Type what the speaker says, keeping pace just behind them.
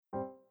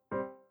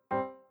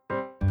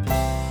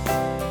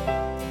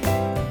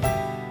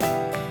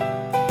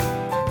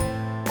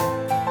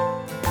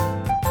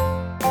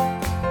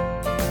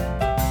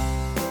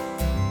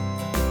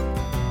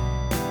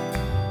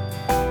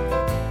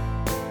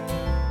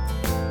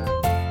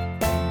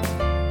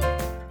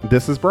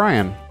This is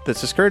Brian,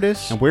 This is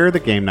Curtis. and we're the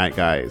Game Night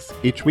Guys.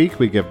 Each week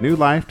we give new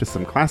life to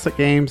some classic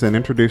games and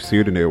introduce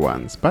you to new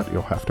ones, but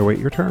you'll have to wait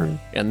your turn.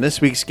 And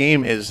this week's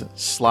game is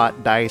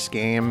Slot Dice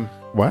Game.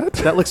 What?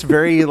 That looks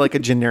very like a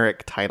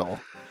generic title.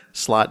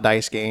 Slot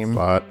Dice Game.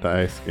 Slot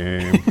dice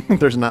game.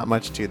 There's not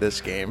much to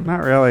this game. Not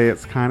really,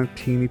 it's kind of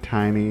teeny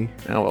tiny.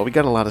 Oh, well, we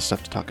got a lot of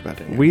stuff to talk about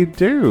today. We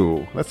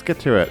do. Let's get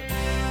to it.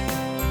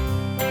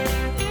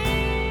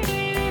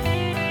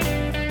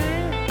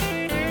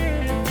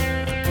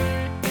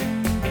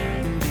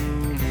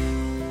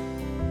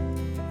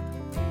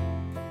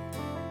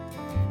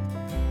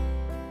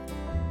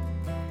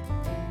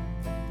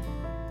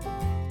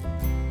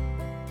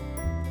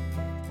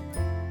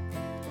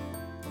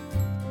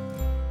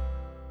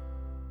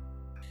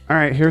 All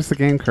right, here's the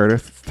game,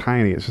 Curtis. It's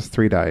tiny. It's just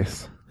 3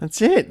 dice.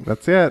 That's it.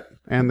 That's it.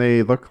 And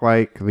they look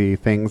like the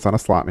things on a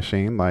slot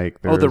machine. Like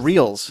Oh, the there's-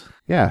 reels.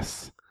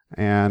 Yes.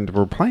 And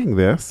we're playing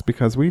this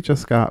because we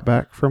just got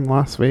back from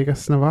Las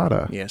Vegas,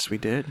 Nevada. Yes, we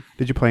did.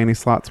 Did you play any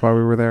slots while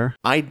we were there?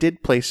 I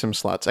did play some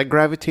slots. I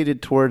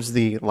gravitated towards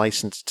the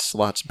licensed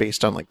slots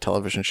based on like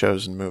television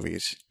shows and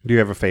movies. Do you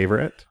have a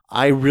favorite?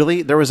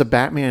 There was a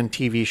Batman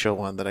TV show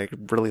one that I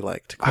really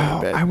liked quite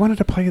a bit. I wanted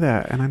to play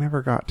that, and I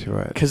never got to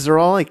it. Because they're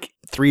all like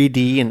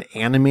 3D and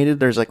animated.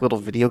 There's like little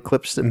video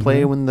clips that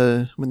play when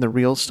the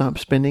reels stop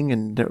spinning,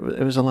 and it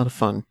was a lot of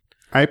fun.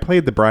 I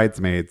played the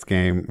Bridesmaids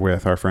game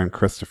with our friend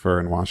Christopher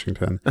in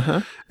Washington,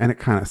 and it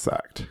kind of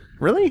sucked.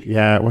 Really?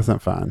 Yeah, it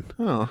wasn't fun.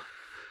 Oh.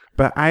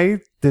 But I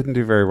didn't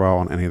do very well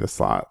on any of the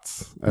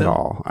slots at No.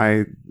 all.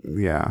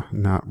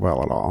 Not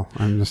well at all.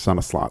 I'm just not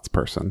a slots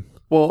person.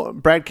 Well,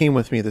 Brad came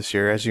with me this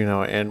year, as you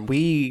know, and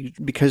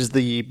because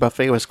the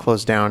buffet was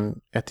closed down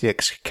at the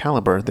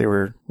Excalibur, they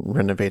were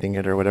renovating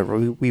it or whatever,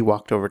 we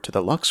walked over to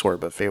the Luxor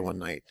buffet one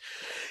night,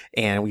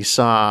 and we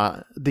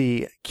saw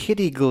the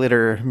kitty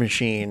glitter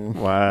machine.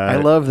 What? I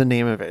love the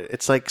name of it.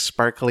 It's like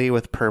sparkly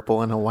with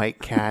purple and a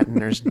white cat,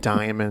 and there's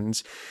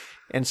diamonds.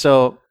 And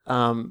so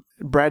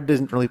Brad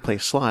doesn't really play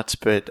slots,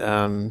 but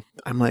I'm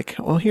like,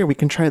 well, here, we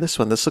can try this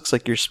one. This looks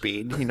like your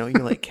speed. You know, you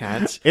like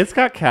cats. It's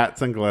got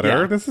cats and glitter.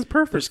 Yeah. This is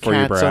perfect There's for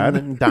you, cats Brad.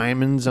 and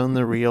diamonds on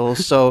the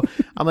reels. So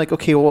I'm like,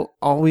 okay, well,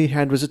 all we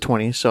had was a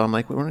 20. So I'm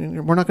like, we're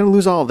not going to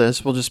lose all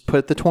this. We'll just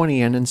put the 20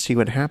 in and see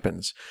what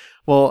happens.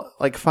 Well,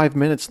 like 5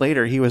 minutes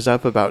later, he was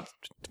up about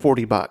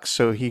 $40.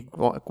 So he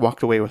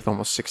walked away with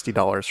almost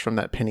 $60 from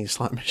that penny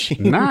slot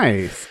machine.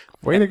 Nice.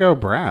 Way to go,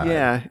 Brad.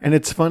 Yeah, and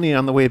it's funny,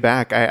 on the way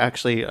back, I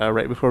actually,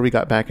 right before we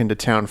got back into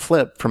town,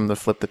 Flip from the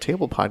Flip the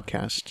Table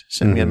podcast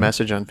sent me a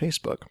message on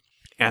Facebook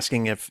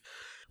asking if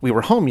we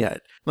were home yet.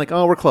 I'm like,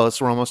 oh, we're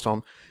close. We're almost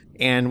home.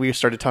 And we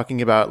started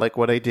talking about like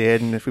what I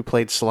did and if we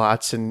played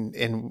slots. And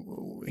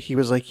he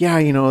was like, yeah,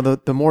 you know,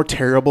 the more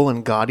terrible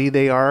and gaudy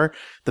they are,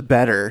 the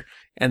better.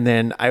 And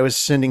then I was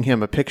sending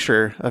him a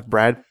picture of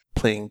Brad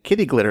playing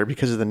kitty glitter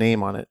because of the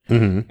name on it.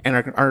 And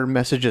our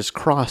messages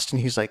crossed,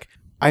 and he's like,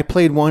 I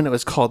played one that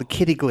was called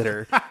Kitty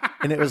Glitter,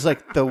 and it was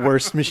like the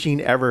worst machine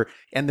ever.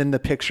 And then the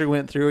picture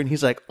went through, and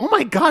he's like, oh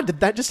my God, did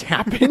that just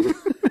happen?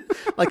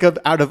 Like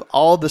out of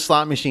all the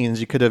slot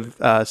machines you could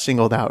have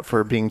singled out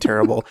for being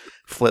terrible,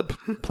 Flip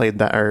played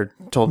that or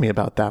told me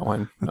about that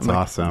one. That's I'm like,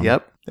 awesome.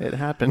 Yep, it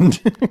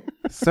happened.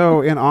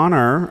 So, in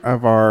honor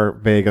of our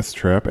Vegas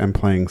trip and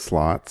playing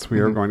slots, we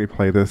are going to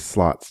play this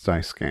slots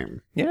dice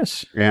game.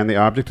 Yes. And the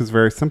object is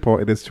very simple.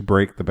 It is to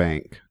break the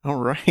bank. All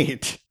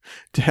right.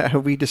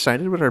 Have we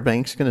decided what our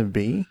bank's going to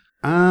be?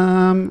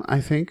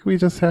 I think we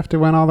just have to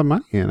win all the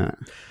money in it.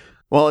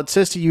 Well, it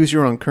says to use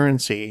your own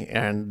currency,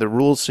 and the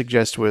rules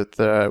suggest we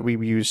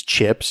use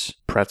chips,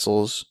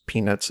 pretzels,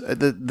 peanuts.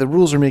 The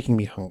rules are making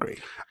me hungry.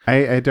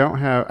 I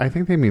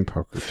think they mean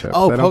poker chips.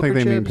 Oh, I don't poker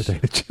think they mean chips.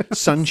 potato chips.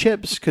 Sun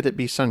chips? Could it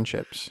be sun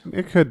chips?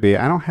 It could be.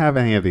 I don't have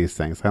any of these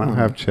things. I don't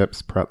have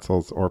chips,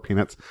 pretzels, or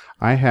peanuts.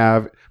 I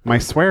have my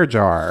swear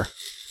jar.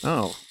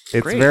 Oh,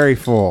 It's great. very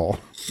full.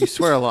 You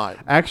swear a lot.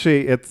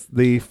 Actually, it's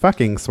the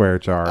fucking swear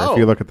jar Oh. if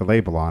you look at the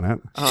label on it.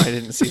 Oh, I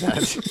didn't see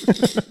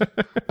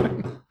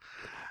that.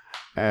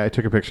 I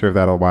took a picture of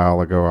that a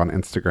while ago on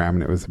Instagram,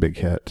 and it was a big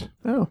hit.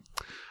 Oh,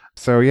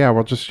 So yeah,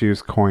 we'll just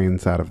use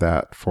coins out of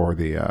that for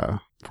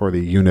the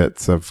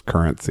units of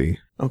currency.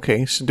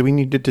 okay. So do we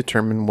need to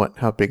determine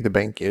how big the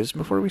bank is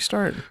before we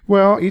start?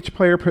 Well, each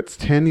player puts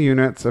 10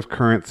 units of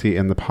currency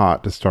in the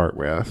pot to start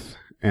with.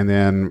 And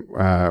then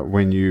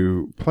when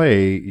you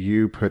play,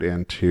 you put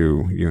in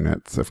 2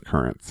 units of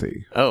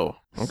currency. Oh,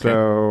 okay.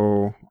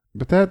 So,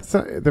 but that's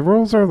the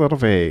rules are a little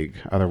vague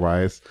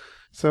otherwise.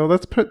 So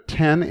let's put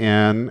 10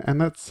 in, and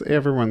let's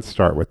everyone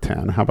start with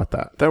 10. How about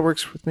that? That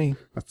works with me.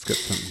 Let's get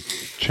some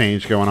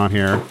change going on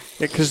here.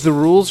 Yeah, because the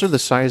rules are the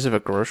size of a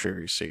grocery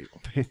receipt.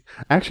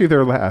 Actually,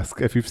 they're less.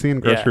 If you've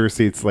seen grocery Yeah.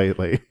 receipts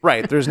lately.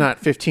 Right. There's not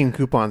 15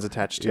 coupons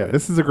attached to Yeah, it.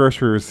 this is a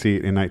grocery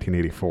receipt in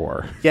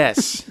 1984.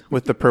 Yes,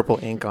 with the purple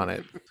ink on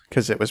it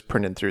because it was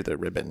printed through the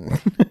ribbon.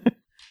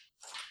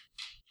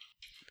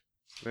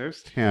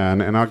 There's 10,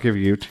 and I'll give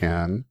you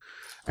 10.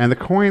 And the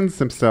coins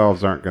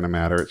themselves aren't going to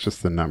matter. It's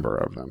just the number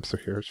of them. So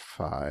here's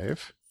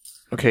 5.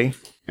 Okay.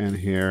 And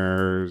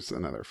here's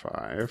another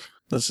 5.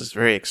 This is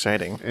very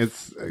exciting.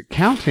 It's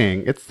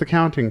counting. It's the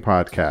counting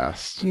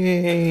podcast.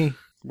 Yay.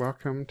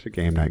 Welcome to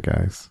game night,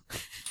 guys.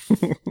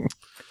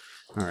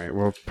 All right,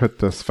 we'll put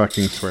this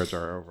fucking swear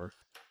jar over.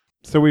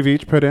 So we've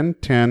each put in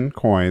 10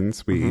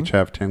 coins. We each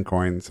have 10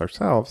 coins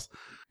ourselves.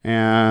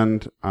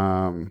 And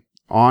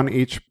on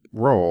each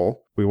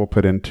roll, we will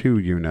put in 2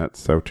 units,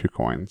 so 2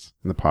 coins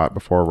in the pot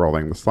before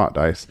rolling the slot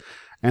dice.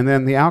 And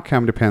then the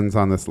outcome depends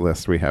on this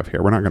list we have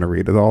here. We're not going to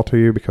read it all to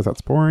you because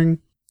that's boring.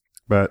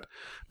 But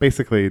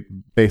basically,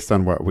 based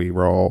on what we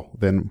roll,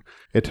 then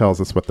it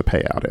tells us what the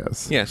payout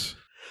is. Yes.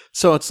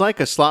 So it's like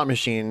a slot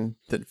machine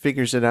that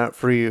figures it out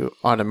for you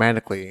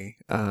automatically.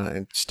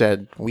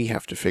 Instead, we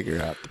have to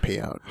figure out the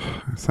payout.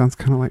 Sounds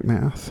kind of like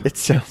math. It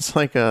sounds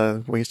like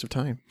a waste of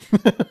time.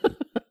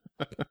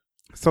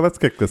 So let's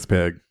kick this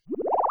pig.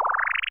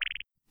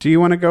 Do you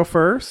want to go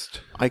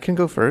first? I can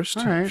go first,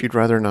 All right. if you'd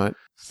rather not.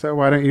 So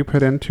why don't you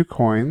put in 2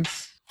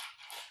 coins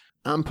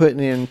I'm putting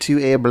in 2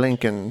 Abe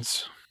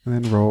Lincolns. and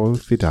then roll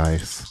the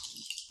dice?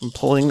 I'm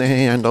pulling the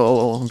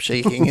handle. I'm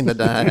shaking in the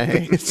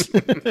dice.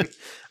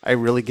 I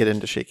really get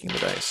into shaking the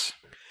dice.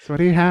 So what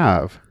do you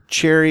have?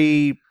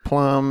 Cherry,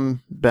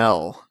 plum,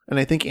 bell. And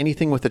I think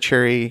anything with a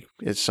cherry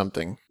is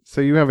something. So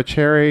you have a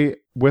cherry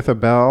with a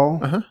bell?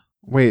 Uh-huh.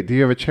 Wait, do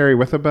you have a cherry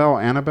with a bell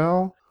and a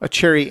bell? A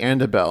cherry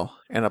and a bell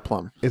and a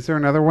plum. Is there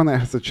another one that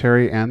has a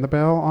cherry and the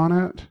bell on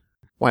it?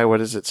 Why? What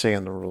does it say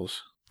in the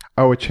rules?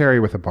 Oh, a cherry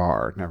with a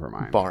bar. Never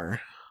mind.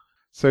 Bar.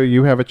 So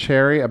you have a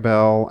cherry, a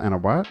bell, and a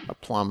what? A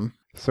plum.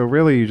 So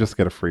really you just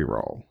get a free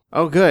roll.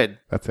 Oh, good.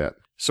 That's it.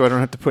 So I don't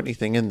have to put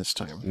anything in this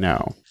time.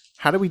 No.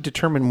 How do we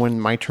determine when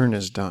my turn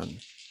is done?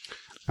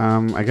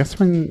 I guess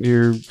when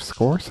you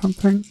score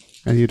something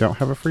and you don't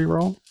have a free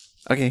roll.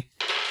 Okay.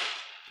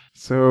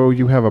 So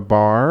you have a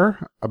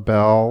bar, a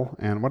bell,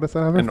 and what is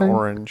that other An thing?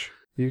 orange.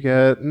 You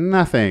get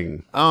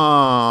nothing.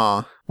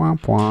 Ah,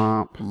 Womp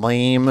womp.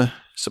 lame.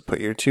 So put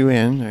your 2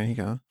 in. There you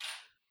go.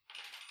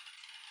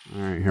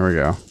 All right, here we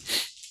go.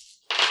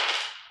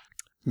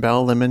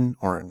 Bell, lemon,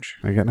 orange.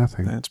 I get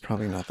nothing. That's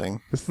probably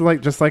nothing. This is like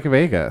just like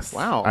Vegas.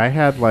 Wow. I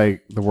had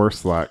like the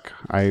worst luck.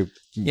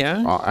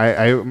 Yeah?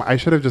 I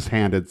should have just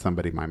handed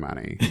somebody my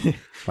money.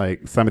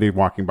 Like somebody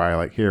walking by,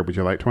 like, here, would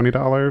you like $20?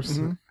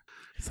 Mm-hmm.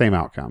 Same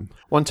outcome.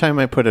 One time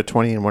I put a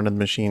 20 in one of the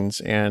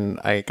machines and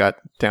I got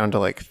down to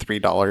like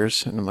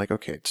 $3 and I'm like,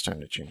 okay, it's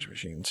time to change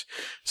machines.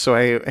 So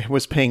I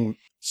was playing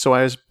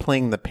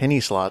the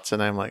penny slots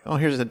and I'm like, oh,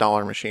 here's the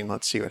dollar machine.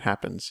 Let's see what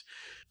happens.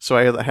 So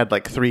I had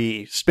like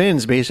 3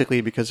 spins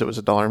basically because it was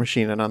a dollar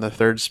machine. And on the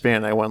 3rd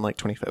spin, I won like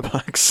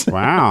 $25.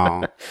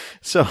 Wow.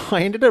 So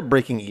I ended up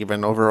breaking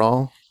even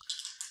overall.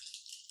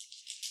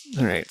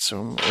 All right. So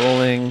I'm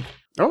rolling.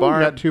 Oh, you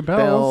got 2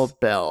 bells.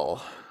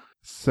 Bell.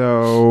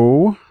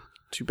 So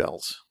 2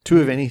 bells. 2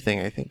 of anything,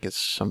 I think, is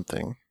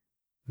something.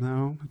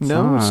 no, it's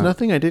No, not. it's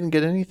nothing. I didn't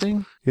get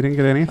anything. You didn't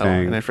get anything. Oh,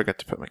 and I forgot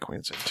to put my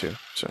coins in too.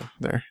 So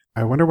there.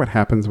 I wonder what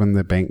happens when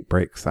the bank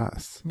breaks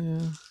us.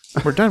 Yeah.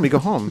 We're done. We go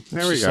home.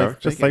 There we go.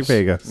 Just like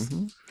Vegas.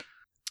 Mm-hmm.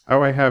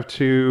 Oh, I have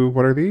 2.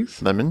 What are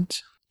these?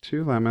 Lemons.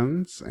 2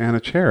 lemons and a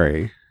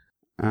cherry.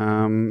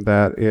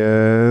 That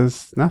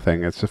is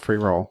nothing. It's a free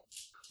roll.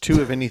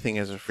 2 of anything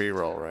is a free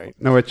roll, right?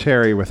 No, a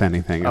cherry with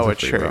anything. Is Oh, a a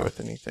free cherry roll. with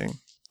anything.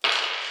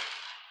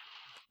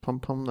 Pum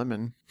pum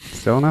lemon.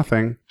 Still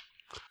nothing.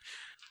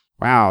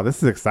 Wow,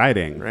 this is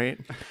exciting. Right?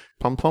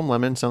 Pum pum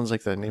lemon sounds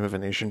like the name of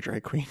an Asian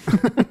drag queen.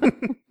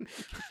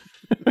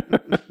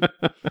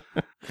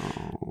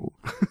 Oh.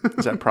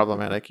 Is that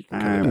problematic? You can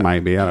cut It it out.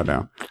 might be. I don't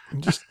know.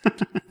 Just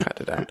cut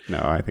it out. No,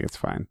 I think it's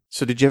fine.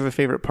 So, did you have a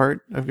favorite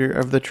part of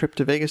the trip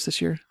to Vegas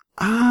this year?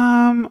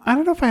 I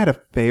don't know if I had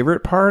a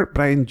favorite part,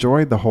 but I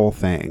enjoyed the whole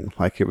thing.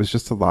 Like, it was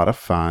just a lot of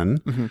fun.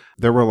 Mm-hmm.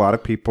 There were a lot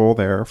of people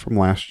there from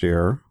last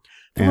year.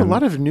 There were a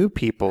lot of new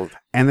people.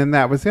 And then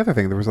that was the other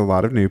thing. There was a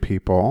lot of new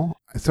people.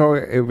 So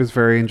it was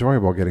very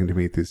enjoyable getting to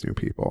meet these new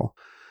people.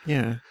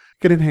 Yeah.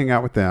 Getting to hang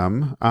out with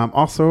them.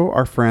 Also,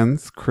 our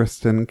friends,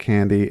 Kristen,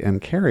 Candy,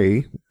 and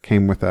Carrie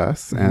came with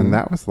us. Mm-hmm. And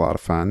that was a lot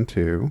of fun,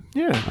 too.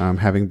 Yeah.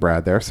 Having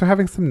Brad there. So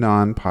having some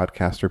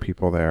non-podcaster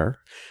people there.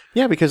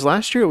 Yeah, because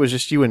last year it was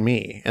just you and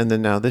me. And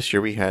then now this year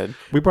we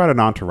brought an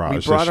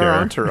entourage brought this our year.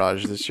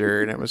 entourage this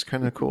year, and it was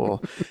kind of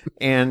cool.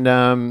 And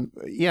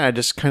yeah,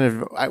 just kind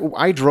of,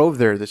 I drove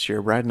there this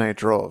year. Brad and I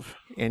drove,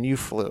 and you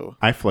flew.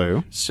 I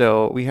flew.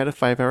 So we had a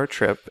 5-hour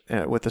trip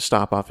with a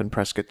stop off in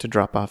Prescott to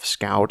drop off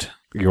Scout,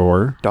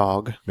 Your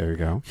dog. There you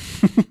go.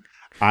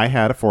 I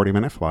had a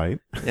 40-minute flight.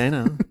 Yeah, I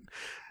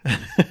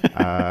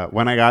know.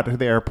 When I got to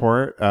the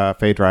airport,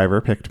 Faye Driver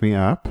picked me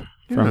up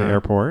from the Yeah.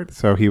 airport.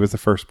 So he was the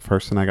first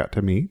person I got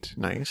to meet.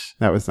 Nice.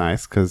 That was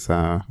nice because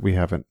we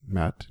haven't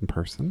met in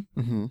person.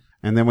 Mm-hmm.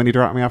 And then when he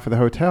dropped me off at the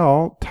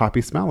hotel, Toppy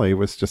Smelly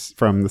was just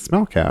from the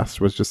Smellcast,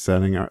 was just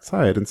standing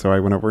outside. And so I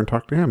went over and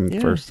talked to him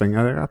Yeah. first thing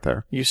I got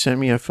there. You sent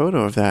me a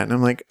photo of that, and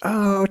I'm like,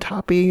 oh,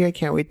 Toppy, I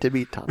can't wait to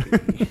meet Toppy.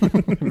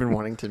 I've been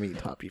wanting to meet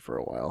Toppy for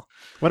a while.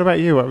 What about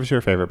you? What was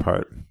your favorite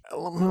part?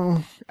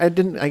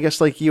 I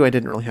guess like you, I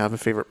didn't really have a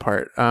favorite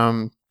part.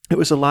 it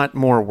was a lot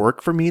more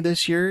work for me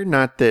this year.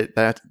 Not that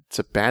that's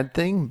a bad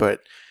thing, but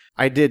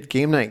I did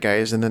Game Night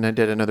Guys, and then I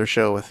did another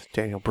show with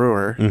Daniel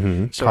Brewer.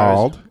 So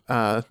Called?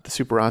 the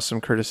Super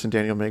Awesome Curtis and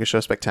Daniel Mega Show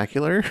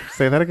Spectacular.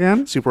 Say that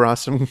again? Super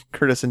Awesome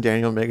Curtis and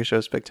Daniel Mega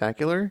Show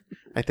Spectacular,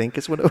 I think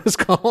is what it was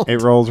called.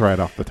 It rolls right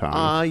off the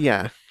tongue.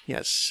 Yeah.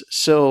 Yes.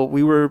 So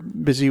we were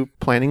busy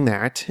planning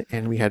that,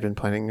 and we had been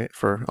planning it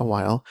for a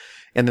while.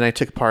 And then I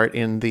took part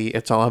in the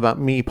It's All About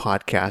Me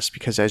podcast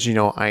because, as you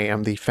know, I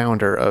am the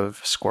founder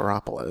of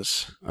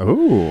Squareopolis.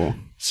 Oh.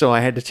 So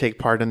I had to take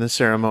part in the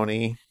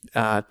ceremony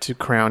to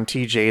crown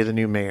TJ the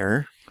new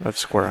mayor of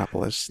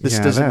Squareopolis. This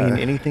doesn't mean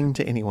anything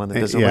to anyone that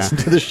doesn't listen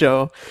to the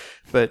show,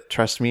 but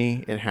trust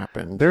me, it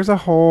happened. There's a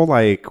whole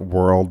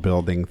world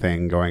building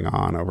thing going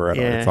on over at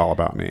It's All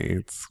About Me.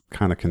 It's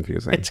kind of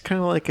confusing. It's kind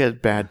of like a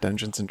bad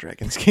Dungeons and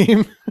Dragons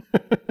game.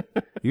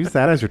 Use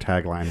that as your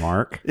tagline,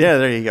 Mark. Yeah,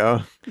 there you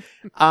go.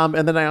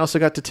 And then I also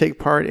got to take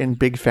part in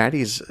Big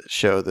Fatty's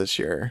show this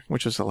year,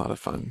 which was a lot of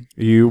fun.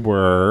 You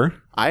were?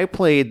 I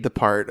played the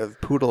part of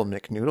Poodle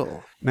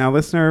McNoodle. Now,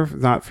 listener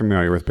not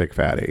familiar with Big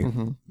Fatty.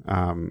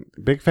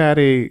 Big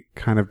Fatty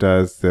kind of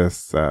does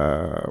this,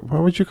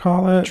 what would you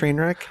call it?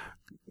 Trainwreck?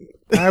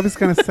 I was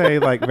going to say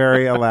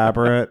very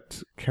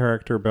elaborate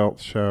character-built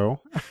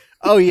show.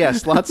 Oh,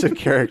 yes. Lots of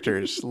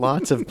characters.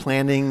 Lots of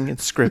planning and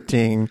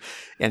scripting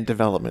and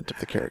development of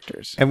the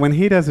characters. And when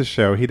he does a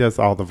show, he does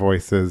all the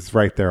voices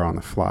right there on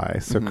the fly.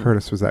 So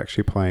Curtis was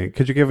actually playing.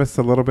 Could you give us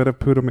a little bit of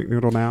Poodle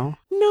McNoodle now?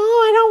 No,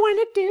 I don't want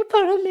to do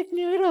Poodle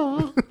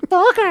McNoodle.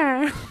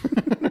 Booger.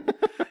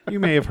 You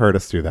may have heard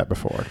us do that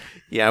before.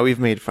 Yeah, we've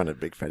made fun of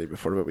Big Fatty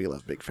before, but we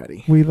love Big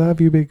Fatty. We love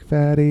you, Big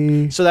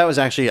Fatty. So that was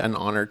actually an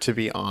honor to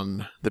be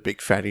on the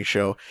Big Fatty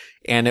show.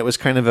 And it was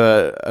kind of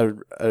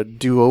a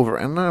do-over.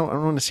 I don't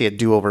want to say a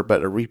do-over,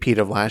 but a repeat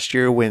of last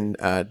year when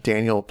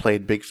Daniel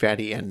played Big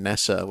Fatty and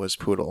Nessa was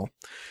Poodle,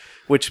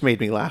 which made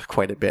me laugh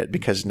quite a bit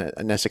because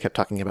Nessa kept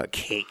talking about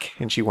cake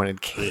and she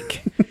wanted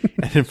cake.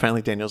 And then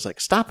finally Daniel's like,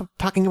 stop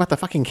talking about the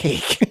fucking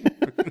cake.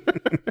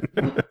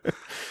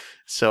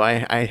 So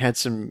I had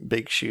some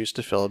big shoes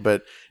to fill,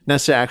 but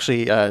Nessa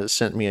actually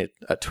sent me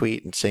a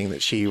tweet and saying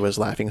that she was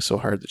laughing so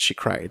hard that she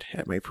cried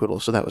at my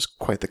poodle. So that was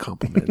quite the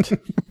compliment.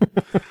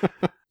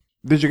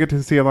 Did you get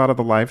to see a lot of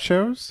the live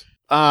shows?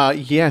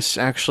 Yes,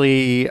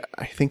 actually,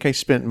 I think I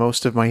spent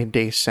most of my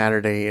day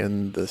Saturday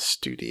in the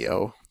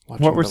studio.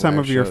 What were some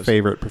of your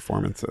favorite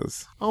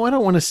performances? Oh, I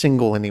don't want to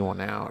single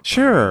anyone out.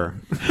 Sure.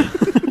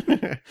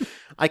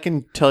 I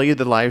can tell you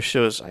the live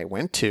shows I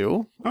went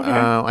to. Okay.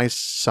 I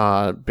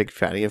saw Big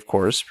Fatty, of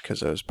course,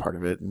 because I was part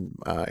of it. And,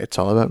 It's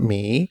All About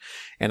Me.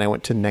 And I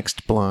went to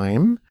Next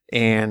Blime.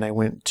 And I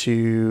went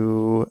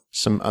to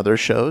some other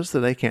shows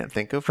that I can't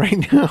think of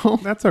right now.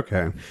 That's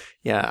okay.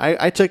 Yeah,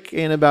 I took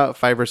in about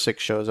 5 or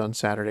 6 shows on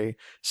Saturday.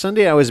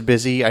 Sunday I was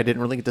busy. I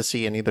didn't really get to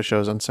see any of the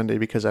shows on Sunday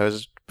because I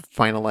was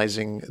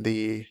finalizing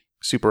the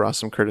Super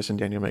Awesome Curtis and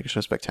Daniel Mega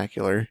Show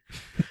Spectacular.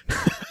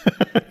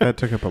 That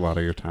took up a lot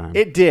of your time.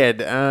 It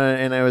did.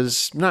 And I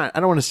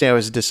don't want to say I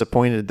was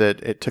disappointed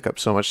that it took up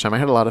so much time. I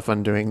had a lot of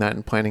fun doing that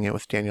and planning it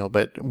with Daniel,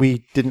 but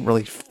we didn't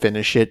really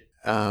finish it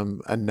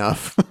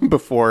enough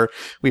before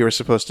we were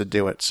supposed to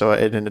do it. So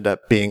it ended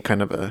up being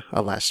kind of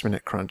a last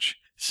minute crunch.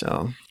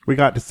 So we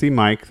got to see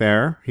Mike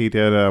there. He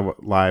did a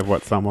live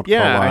what some would call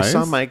live. I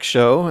saw Mike's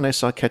show and I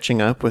saw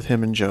Catching Up with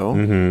him and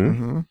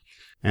Joe.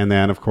 And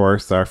then, of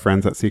course, our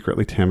friends at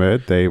Secretly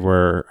Timid, they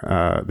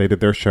did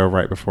their show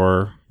right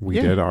before we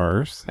did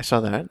ours. I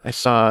saw that. I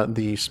saw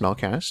the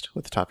Smellcast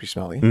with Toppy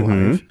Smelly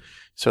live.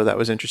 So that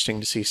was interesting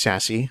to see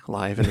Sassy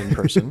live and in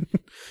person.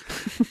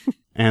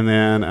 And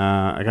then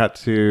I got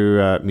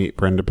to meet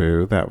Brenda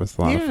Boo. That was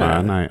a lot of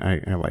fun.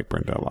 I like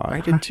Brenda a lot. I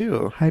did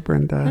too. Hi,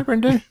 Brenda. Hi,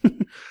 Brenda.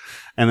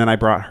 And then I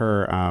brought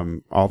her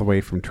all the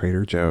way from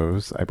Trader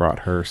Joe's. I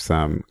brought her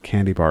some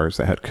candy bars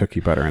that had cookie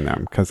butter in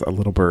them because a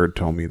little bird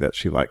told me that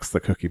she likes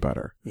the cookie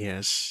butter.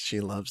 Yes, she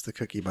loves the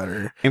cookie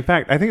butter. In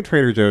fact, I think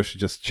Trader Joe's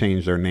should just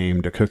change their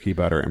name to Cookie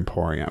Butter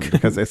Emporium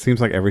because it seems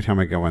like every time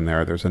I go in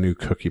there, there's a new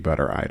cookie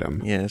butter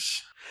item.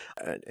 Yes.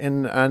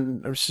 And I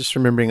was just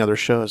remembering other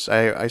shows.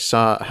 I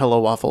saw Hello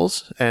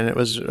Waffles, and it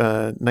was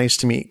nice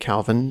to meet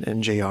Calvin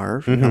and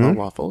JR from Hello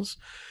Waffles.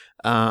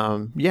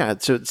 So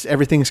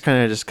everything's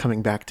kind of just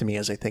coming back to me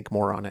as I think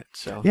more on it.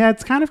 So yeah,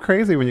 it's kind of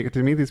crazy when you get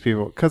to meet these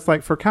people because,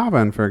 for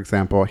Calvin, for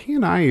example, he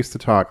and I used to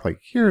talk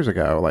years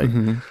ago,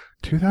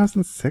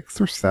 2006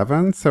 or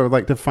 2007. So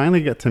to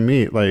finally get to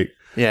meet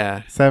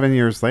 7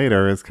 years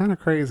later is kind of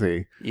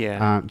crazy.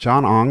 Yeah.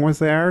 John Ong was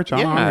there.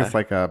 John Ong is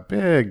a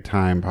big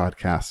time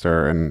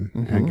podcaster,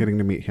 and getting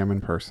to meet him in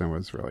person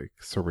was really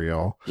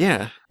surreal.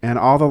 Yeah. And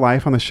all the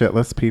life on the shit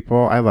list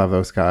people, I love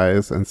those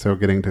guys. And so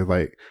getting to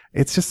like,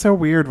 it's just so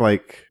weird.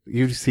 Like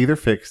you see their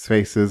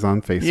faces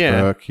on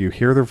Facebook, you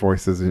hear their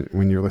voices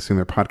when you're listening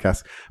to their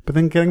podcasts, but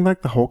then getting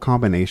like the whole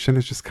combination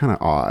is just kind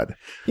of odd.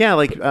 Yeah,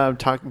 like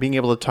being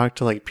able to talk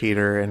to like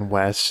Peter and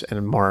Wes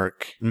and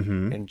Mark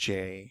and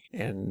Jay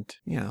and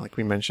like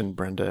we mentioned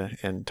Brenda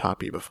and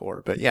Toppy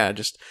before. But yeah,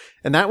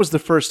 and that was the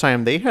first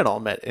time they had all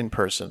met in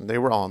person. They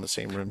were all in the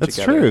same room That's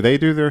together. That's true. They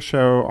do their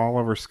show all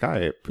over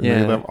Skype.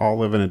 And they all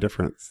live in a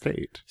different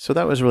state. So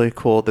that was really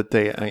cool that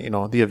they,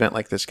 the event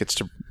like this gets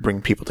to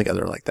bring people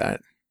together like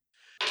that.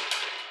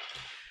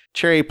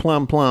 Cherry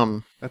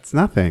plum. That's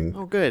nothing.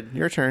 Oh, good.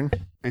 Your turn.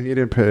 And you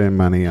didn't put in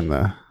money in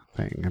the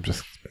thing. I'm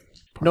just...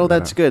 No,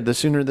 that's good. The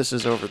sooner this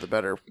is over, the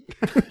better.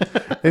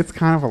 It's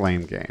kind of a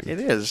lame game. It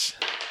is.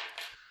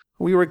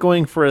 We were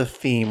going for a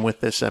theme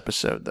with this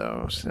episode,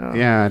 though. So.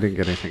 Yeah, I didn't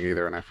get anything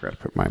either, and I forgot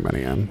to put my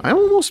money in. I'm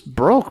almost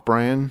broke,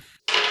 Brian.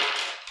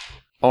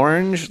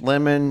 Orange,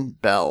 lemon,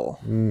 bell.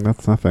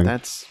 That's nothing.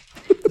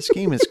 This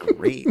game is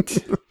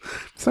great.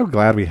 So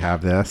glad we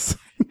have this.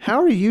 How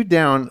are you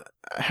down?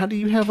 How do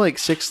you have like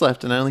 6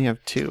 left and I only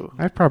have 2?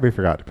 I probably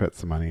forgot to put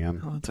some money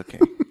in. Oh, that's okay.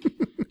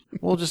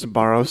 We'll just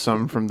borrow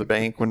some from the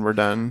bank when we're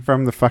done.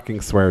 From the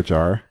fucking swear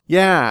jar.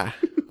 Yeah.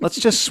 Let's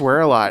just swear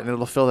a lot and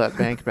it'll fill that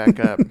bank back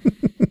up.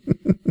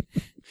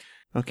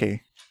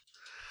 Okay.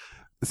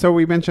 So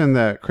we mentioned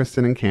that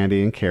Kristen and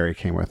Candy and Carrie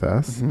came with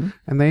us,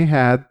 and they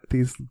had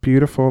these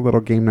beautiful little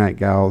Game Night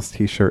Gals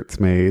t-shirts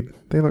made.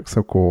 They look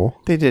so cool.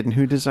 They did. And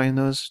who designed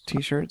those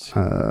t-shirts?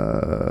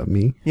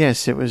 Me.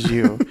 Yes, it was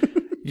you.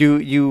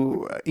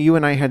 You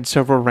and I had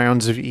several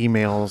rounds of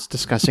emails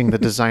discussing the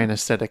design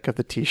aesthetic of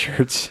the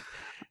t-shirts.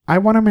 I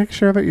want to make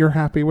sure that you're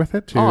happy with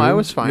it too. Oh, I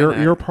was fine.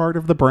 You're part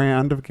of the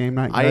brand of Game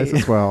Night Guys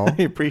as well.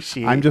 I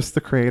appreciate. I'm just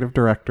the creative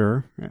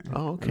director.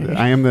 Oh, okay.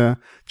 I am the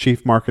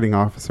chief marketing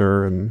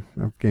officer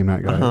of Game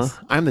Night Guys.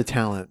 I'm the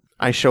talent.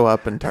 I show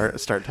up and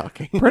start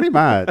talking. Pretty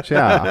much,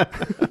 yeah.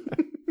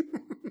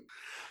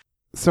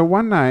 So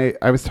one night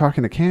I was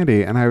talking to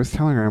Candy and I was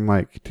telling her, I'm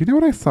like, do you know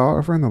what I saw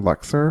over in the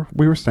Luxor?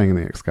 We were staying in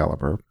the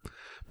Excalibur,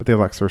 but the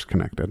Luxor's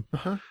connected.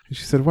 And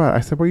she said, what? I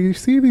said, well, you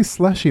see these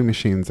slushy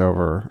machines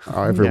over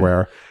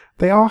everywhere. Yeah.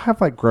 They all have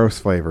like gross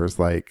flavors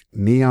like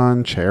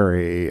neon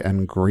cherry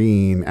and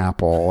green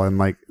apple and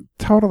like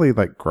totally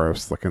like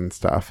gross looking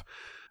stuff.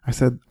 I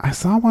said, I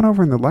saw one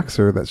over in the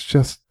Luxor that's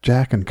just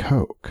Jack and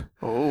Coke.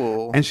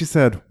 Oh. And she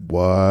said,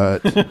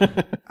 what?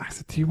 I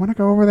said, do you want to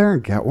go over there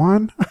and get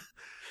one?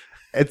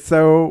 And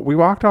so we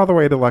walked all the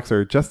way to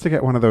Luxor just to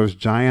get one of those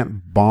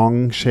giant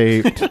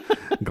bong-shaped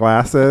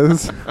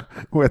glasses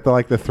with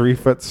like the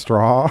 3-foot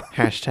straw.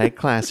 Hashtag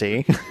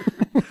classy.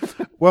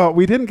 Well,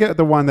 we didn't get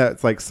the one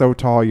that's like so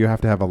tall you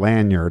have to have a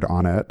lanyard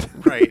on it.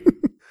 Right.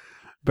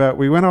 But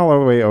we went all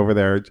the way over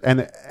there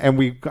and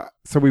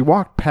we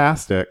walked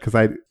past it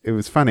because it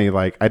was funny.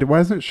 Like I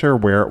wasn't sure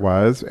where it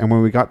was. And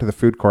when we got to the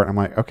food court, I'm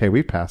like, okay,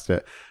 we passed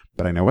it.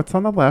 But I know what's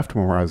on the left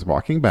when I was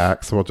walking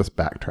back, so we'll just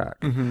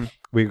backtrack.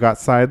 We got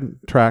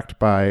sidetracked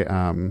by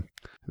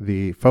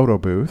the photo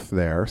booth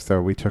there,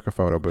 so we took a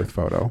photo booth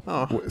photo,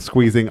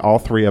 squeezing all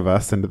 3 of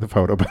us into the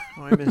photo booth.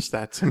 Oh, I missed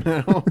that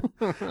somehow.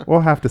 We'll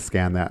have to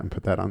scan that and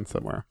put that on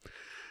somewhere.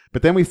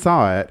 But then we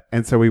saw it,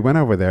 and so we went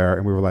over there,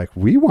 and we were like,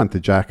 we want the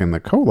Jack and the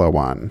Cola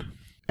one.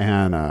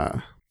 And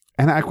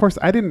of course,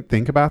 I didn't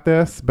think about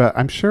this, but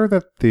I'm sure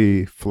that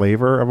the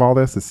flavor of all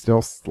this is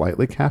still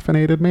slightly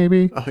caffeinated,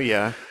 maybe. Oh,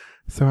 yeah.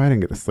 So I didn't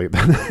get to sleep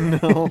that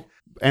night. No.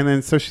 And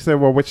then so she said,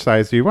 well, which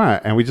size do you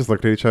want? And we just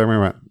looked at each other and we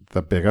went,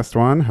 the biggest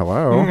one?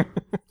 Hello.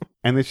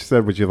 And then she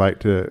said, would you like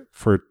to,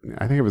 for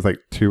I think it was like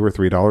 $2 or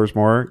 $3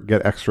 more,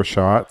 get extra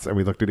shots? And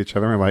we looked at each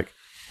other and we're like,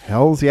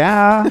 hells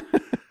yeah.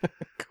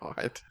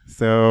 God.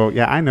 So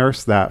yeah, I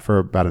nursed that for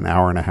about an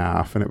hour and a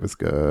half and it was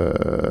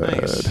good.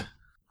 Nice.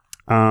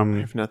 I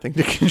have nothing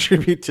to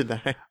contribute to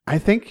that. I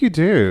think you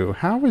do.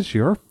 How was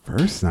your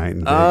first night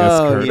in Vegas,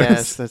 Curtis?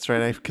 Yes, that's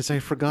right. Because I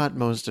forgot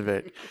most of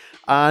it.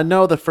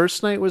 No, the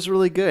first night was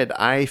really good.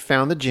 I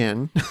found the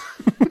gin.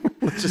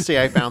 Let's just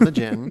say I found the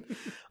gin.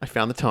 I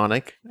found the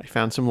tonic. I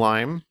found some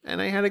lime.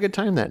 And I had a good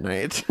time that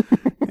night.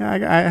 Yeah,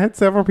 I had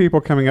several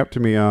people coming up to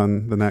me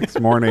on the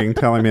next morning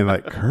telling me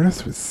like,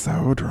 Curtis was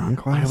so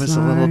drunk last night. I was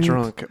a little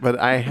drunk, but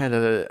I had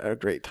a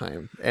great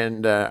time.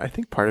 And I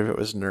think part of it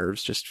was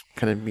nerves, just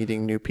kind of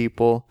meeting new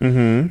people.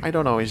 Mm-hmm. I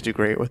don't always do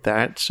great with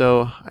that.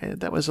 So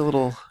that was a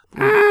little...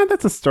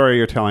 that's a story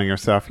you're telling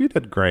yourself. You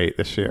did great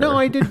this year. No,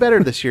 I did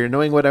better this year,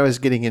 knowing what I was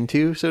getting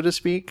into, so to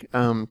speak.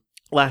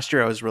 Last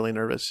year I was really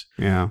nervous.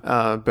 Yeah.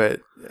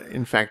 But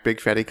in fact, Big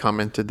Fatty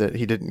commented that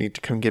he didn't need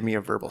to come give me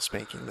a verbal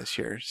spanking this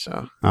year.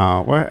 So.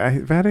 Oh,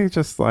 well, Fatty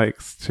just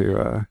likes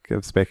to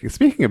give spanking.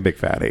 Speaking of Big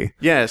Fatty.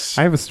 Yes.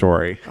 I have a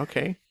story.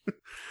 Okay.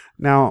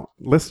 Now,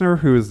 listener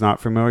who is not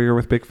familiar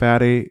with Big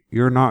Fatty,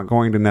 you're not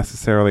going to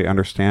necessarily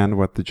understand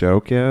what the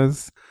joke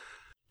is,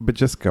 but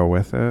just go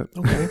with it.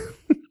 Okay.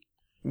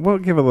 We'll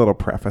give a little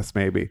preface,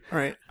 maybe. All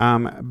right.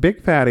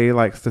 Big Fatty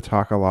likes to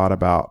talk a lot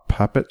about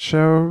puppet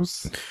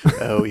shows.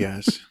 Oh,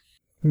 yes.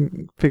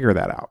 Figure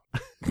that out.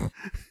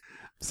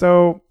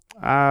 So,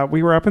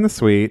 we were up in the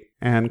suite,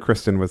 and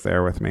Kristen was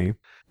there with me.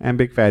 And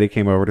Big Fatty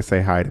came over to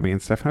say hi to me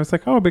and stuff. And I was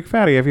like, oh, Big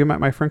Fatty, have you met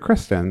my friend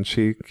Kristen?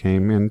 She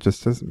came in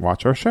just to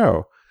watch our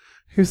show.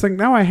 He was like,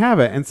 no, I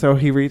haven't. And so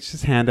he reached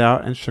his hand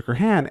out and shook her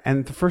hand.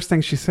 And the first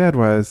thing she said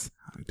was,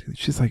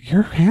 she's like,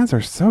 your hands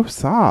are so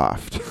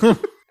soft.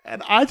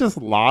 And I just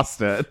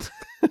lost it.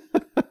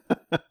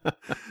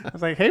 I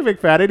was like, hey, Big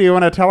Fatty, do you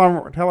want to tell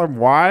him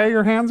why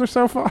your hands are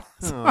so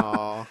soft?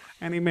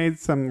 And he made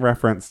some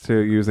reference to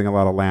using a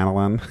lot of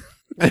lanolin.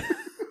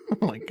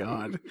 Oh, my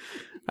God.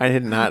 I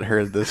had not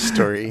heard this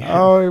story.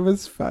 Oh, it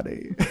was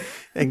funny.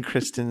 And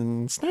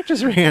Kristen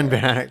snatches her hand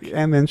back.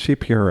 And then she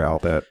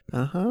Purelled it.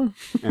 Uh-huh.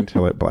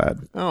 Until it bled.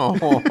 Oh.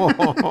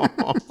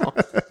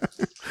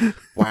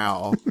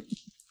 Wow.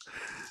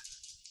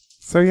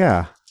 So,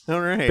 yeah.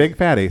 All right. Big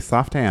Fatty,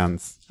 soft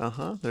hands.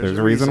 Uh-huh. There's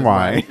a reason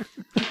why.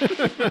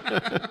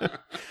 Bell,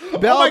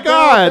 oh, my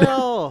God.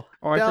 Bell.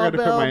 Oh,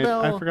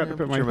 I forgot to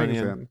put my things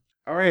in. in.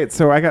 All right,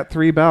 so I got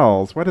 3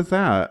 bells. What is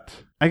that?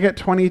 I get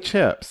 20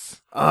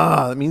 chips.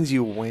 That means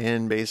you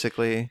win,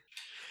 basically.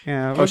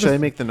 Yeah. Should I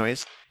make the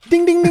noise?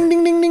 Ding, ding, ding,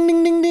 ding, ding, ding,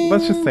 ding, ding, ding.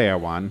 Let's just say I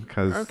won.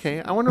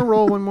 Okay, I want to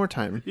roll one more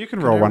time. You can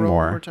roll one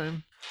more. One more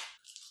time.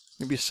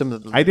 Maybe some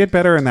of the... I did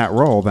better in that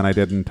roll than I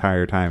did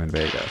entire time in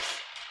Vegas.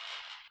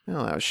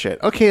 Oh, that was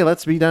shit. Okay,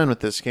 let's be done with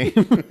this game.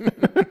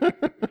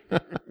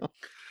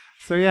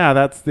 So yeah,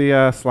 that's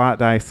the slot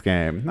dice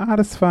game. Not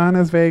as fun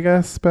as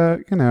Vegas,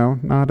 but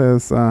not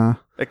as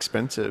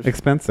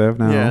expensive.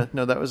 No. Yeah,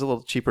 no, that was a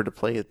little cheaper to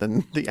play it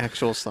than the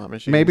actual slot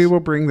machines. Maybe we'll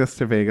bring this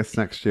to Vegas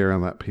next year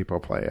and let people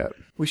play it.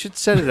 We should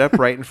set it up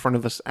right in front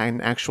of an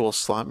actual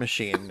slot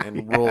machine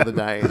and roll the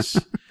dice.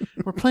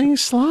 We're playing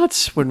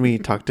slots when we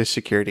talk to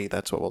security.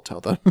 That's what we'll tell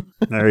them.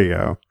 There you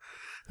go.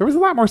 There was a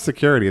lot more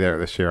security there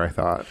this year, I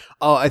thought.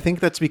 Oh, I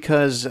think that's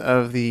because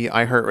of the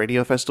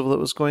iHeartRadio festival that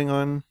was going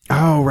on.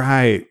 Oh,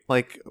 right.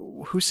 Like,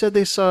 who said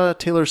they saw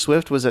Taylor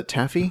Swift? Was it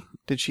Taffy?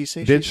 Did she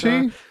say Did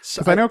she?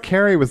 Because I know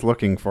Carrie was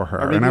looking for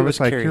her, and I was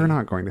like, Carrie. You're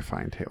not going to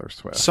find Taylor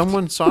Swift.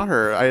 Someone saw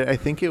her. I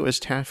think it was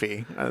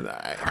Taffy.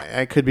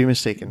 I could be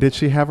mistaken. Did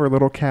she have her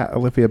little cat,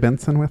 Olivia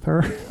Benson, with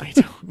her? I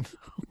don't know.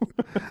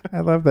 I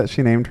love that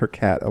she named her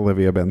cat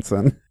Olivia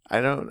Benson.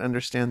 I don't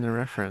understand the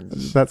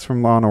reference. That's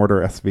from Law &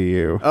 Order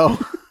SVU. Oh.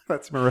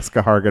 That's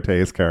Mariska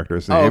Hargitay's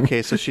character's name. Oh,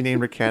 okay. So she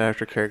named her cat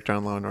after a character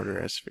on Law & Order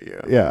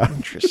SVU. Yeah.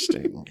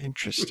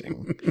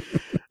 Interesting.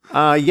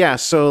 Yeah,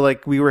 so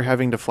like we were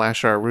having to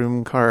flash our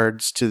room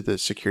cards to the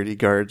security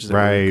guards that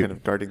were kind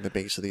of guarding the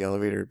base of the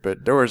elevator.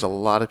 But there was a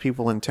lot of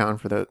people in town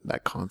for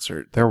that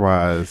concert. There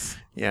was.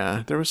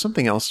 Yeah, there was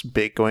something else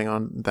big going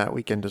on that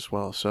weekend as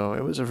well. So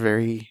it was a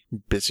very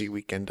busy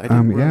weekend.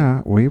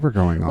 Yeah, we were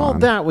going on. Well,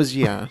 that was,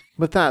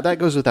 but that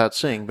goes without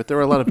saying. But there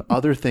were a lot of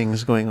other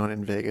things going on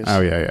in Vegas.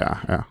 Oh,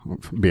 yeah.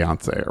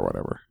 Beyonce or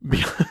whatever.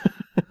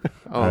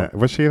 Oh.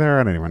 Was she there?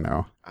 I don't even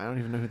know. I don't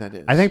even know who that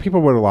is. I think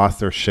people would have lost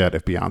their shit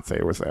if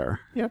Beyonce was there.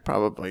 Yeah,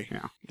 probably.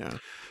 Yeah.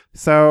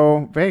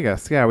 So,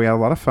 Vegas, we had a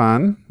lot of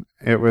fun.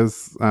 It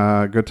was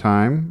a good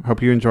time.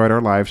 Hope you enjoyed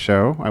our live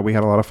show. We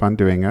had a lot of fun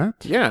doing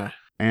it. Yeah.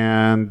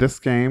 And this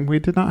game, we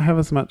did not have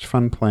as much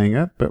fun playing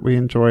it, but we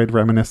enjoyed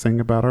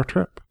reminiscing about our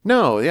trip.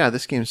 No,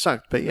 this game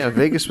sucked. But yeah,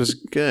 Vegas was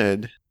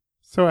good.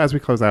 So as we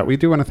close out, we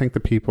do want to thank the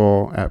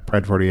people at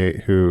Pred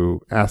 48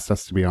 who asked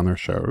us to be on their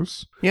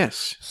shows.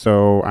 Yes.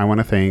 So I want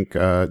to thank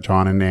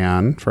John and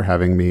Nan for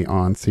having me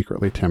on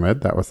Secretly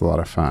Timid. That was a lot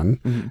of fun.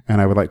 Mm-hmm.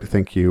 And I would like to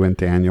thank you and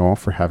Daniel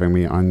for having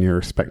me on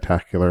your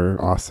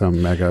spectacular,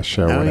 awesome, mega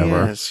show,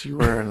 whatever. Yes, you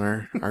were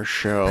on our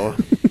show.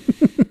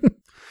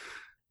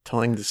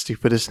 Telling the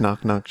stupidest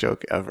knock-knock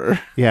joke ever.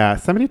 Yeah,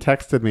 somebody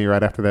texted me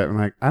right after that. I'm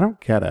like, I don't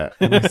get it.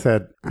 And I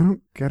said, I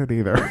don't get it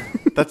either.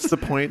 That's the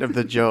point of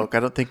the joke. I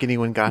don't think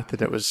anyone got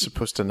that it was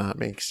supposed to not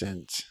make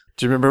sense.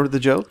 Do you remember the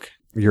joke?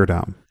 You're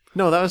dumb.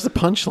 No, that was the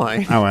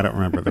punchline. Oh, I don't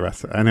remember the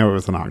rest of it. I know it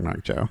was a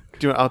knock-knock joke.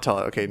 I'll tell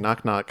it. Okay,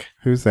 knock-knock.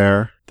 Who's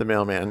there? The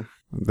mailman.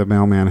 The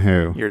mailman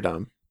who? You're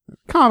dumb.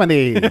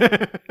 Comedy.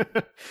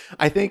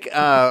 I think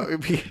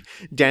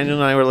Daniel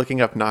and I were looking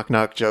up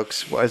knock-knock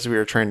jokes as we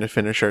were trying to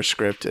finish our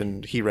script,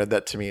 and he read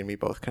that to me, and we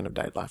both kind of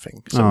died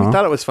laughing. So we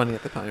thought it was funny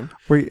at the time.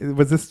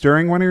 Was this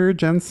during one of your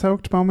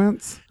gin-soaked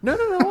moments? No.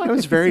 I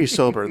was very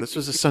sober. This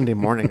was a Sunday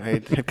morning.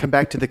 I had come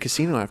back to the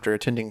casino after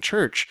attending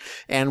church,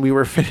 and we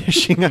were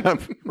finishing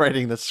up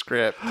writing the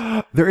script.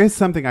 There is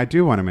something I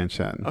do want to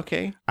mention.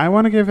 Okay. I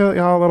want to give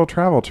y'all a little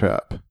travel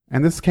tip.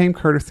 And this came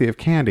courtesy of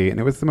Candy, and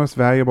it was the most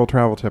valuable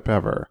travel tip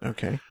ever.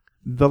 Okay.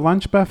 The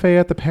lunch buffet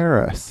at the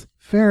Paris.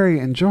 Very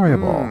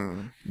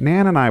enjoyable.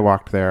 Nan and I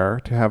walked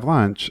there to have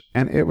lunch,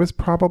 and it was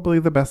probably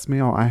the best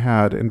meal I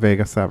had in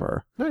Vegas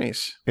ever.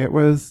 Nice. It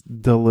was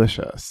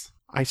delicious.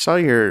 I saw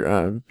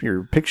your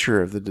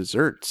picture of the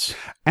desserts.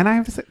 And I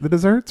have to say, the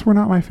desserts were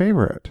not my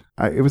favorite.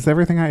 It was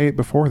everything I ate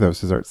before those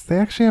desserts. They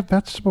actually have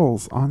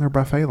vegetables on their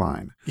buffet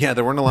line. Yeah,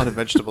 there weren't a lot of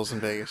vegetables in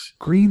Vegas.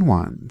 Green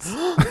ones.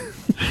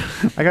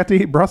 I got to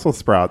eat Brussels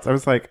sprouts. I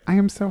was like, I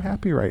am so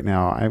happy right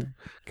now. I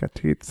got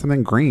to eat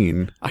something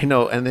green. I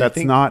know. And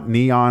that's not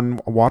neon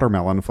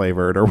watermelon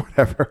flavored or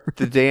whatever.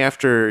 The day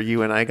after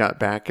you and I got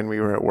back and we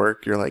were at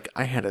work, you're like,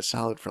 I had a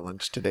salad for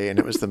lunch today and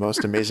it was the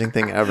most amazing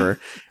thing ever.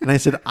 And I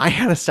said, I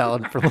had a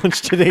salad for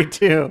lunch today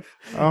too.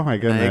 Oh my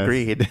goodness. I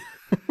agreed.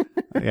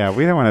 Yeah,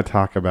 we don't want to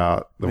talk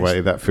about the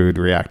way that food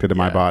reacted to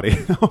my body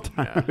the whole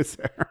time I was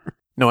there.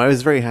 No, I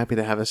was very happy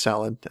to have a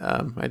salad.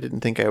 I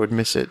didn't think I would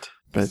miss it,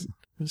 but it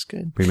was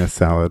good. We missed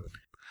salad.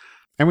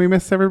 And we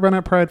missed everyone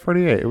at Pride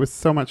 48. It was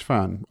so much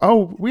fun.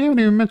 Oh, we haven't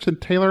even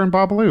mentioned Taylor and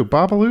Babalu.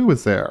 Babalu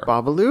was there.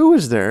 Babalu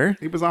was there.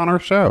 He was on our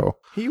show.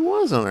 He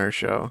was on our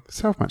show.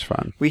 So much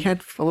fun. We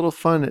had a little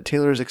fun at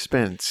Taylor's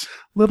expense.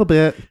 Little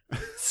bit.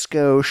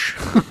 Skosh.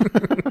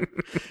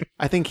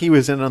 I think he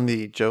was in on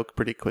the joke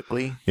pretty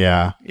quickly.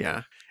 Yeah.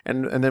 Yeah.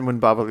 And then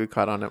when Babalu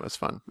caught on, it was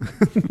fun.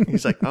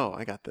 He's like, oh,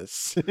 I got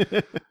this.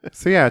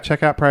 So yeah,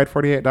 check out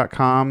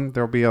pride48.com.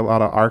 There'll be a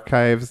lot of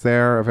archives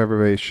there of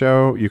everybody's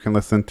show. You can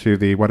listen to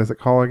the, what is it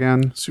called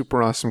again?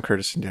 Super Awesome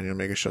Curtis and Daniel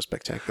Mega Show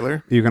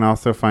Spectacular. You can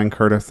also find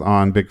Curtis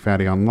on Big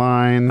Fatty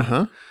Online.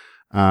 Uh-huh.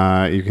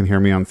 You can hear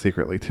me on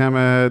Secretly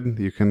Timid.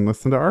 You can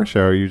listen to our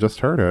show. You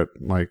just heard it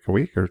like a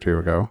week or two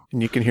ago.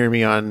 And you can hear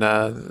me on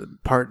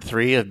part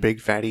 3 of Big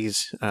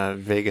Fatty's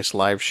Vegas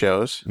live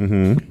shows.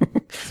 Mm-hmm.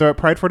 So at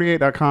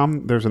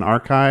pride48.com, there's an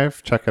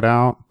archive. Check it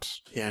out.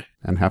 Yeah.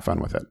 And have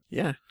fun with it.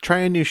 Yeah. Try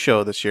a new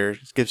show this year.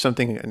 Give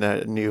something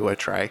new a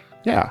try.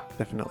 Yeah.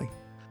 Definitely.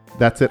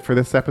 That's it for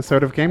this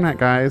episode of Game Night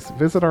Guys.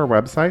 Visit our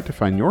website to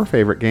find your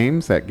favorite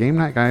games at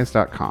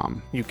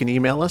GameNightGuys.com. You can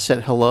email us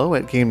at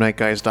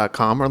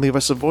hello@GameNightGuys.com or leave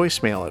us a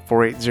voicemail at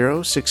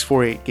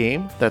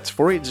 480-648-GAME. That's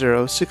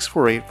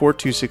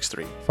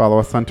 480-648-4263. Follow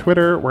us on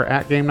Twitter. We're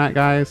at Game Night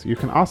Guys. You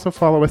can also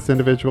follow us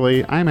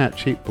individually. I'm at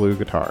Cheap Blue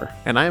Guitar.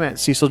 And I'm at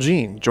Cecil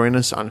Jean. Join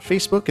us on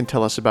Facebook and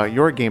tell us about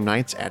your game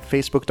nights at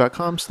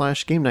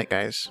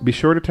Facebook.com/GameNightGuys. Be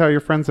sure to tell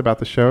your friends about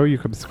the show. You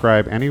can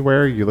subscribe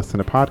anywhere you listen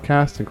to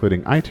podcasts,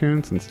 including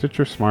iTunes and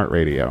Stitcher Smart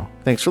Radio.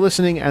 Thanks for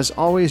listening. As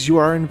always, you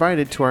are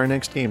invited to our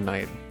next game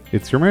night.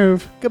 It's your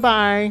move.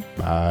 Goodbye.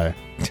 Bye.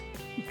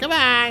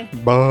 Goodbye.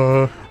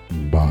 Bye.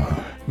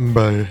 Bye.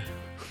 Bye.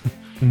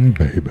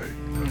 Baby.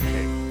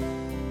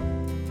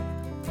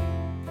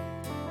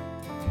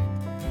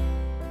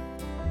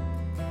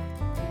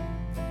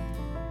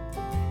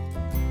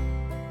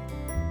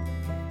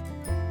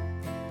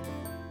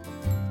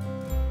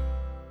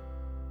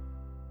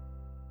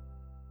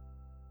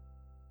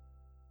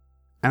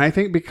 And I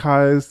think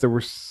because there were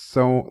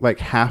so, like,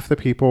 half the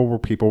people were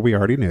people we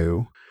already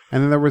knew.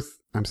 And then there was,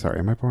 I'm sorry,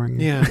 am I boring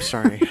you? Yeah, I'm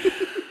sorry.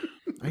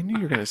 I knew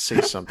you were going to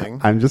say something.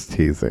 I'm just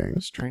teasing. I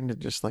was trying to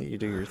just let you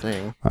do your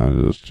thing.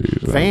 I'm just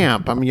teasing.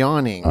 Vamp, I'm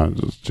yawning. I'm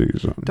just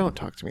teasing. Don't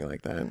talk to me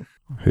like that.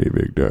 Hey,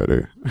 Big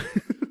Daddy.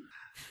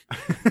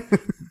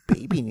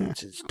 Baby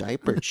needs his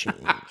diaper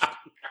changed.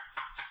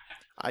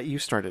 You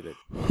started it.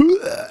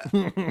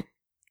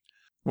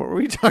 What were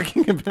we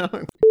talking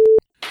about?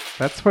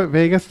 That's what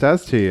Vegas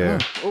does to you.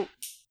 Oh.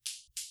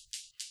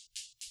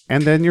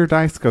 And then your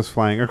dice goes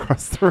flying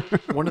across the room.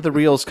 One of the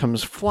reels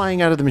comes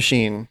flying out of the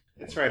machine.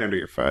 It's right under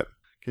your foot.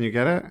 Can you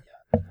get it?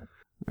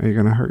 Are you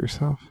going to hurt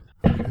yourself?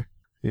 Okay.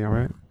 Yeah,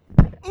 right?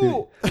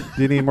 Do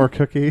you need more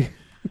cookie?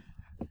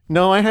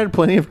 No, I had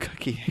plenty of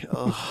cookie.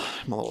 Oh,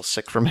 I'm a little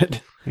sick from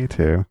it. Me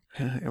too.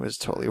 It was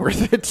totally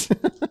worth it.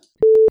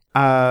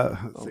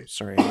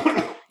 Sorry.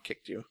 I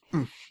kicked you.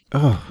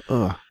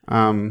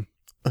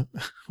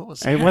 What was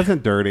that? It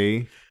wasn't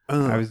dirty.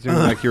 I was doing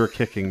like you were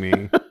kicking me.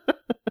 Oh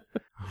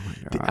my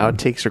God. The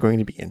outtakes are going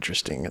to be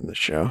interesting in the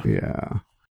show. Yeah.